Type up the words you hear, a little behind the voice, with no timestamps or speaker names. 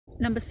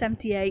Number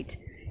 78.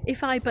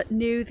 If I but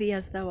knew thee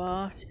as thou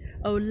art,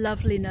 O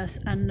loveliness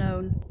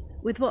unknown,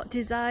 with what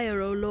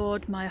desire, O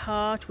Lord, my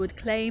heart would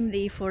claim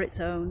thee for its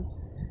own.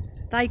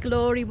 Thy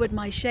glory would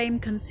my shame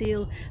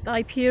conceal,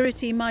 thy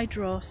purity my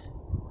dross.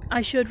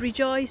 I should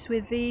rejoice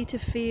with thee to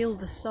feel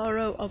the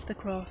sorrow of the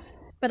cross.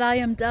 But I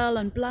am dull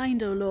and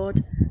blind, O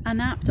Lord,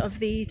 unapt of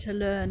thee to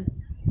learn.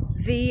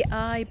 Thee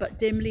I but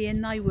dimly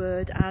in thy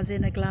word, as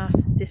in a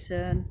glass,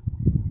 discern.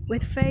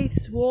 With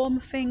faith's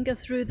warm finger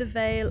through the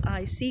veil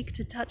I seek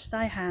to touch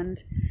thy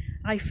hand.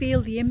 I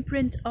feel the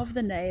imprint of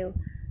the nail,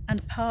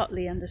 and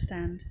partly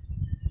understand.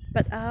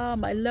 But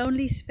my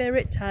lonely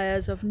spirit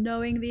tires of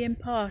knowing thee in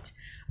part.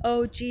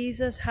 O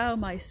Jesus, how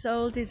my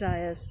soul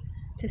desires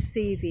to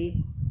see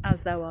thee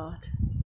as thou art.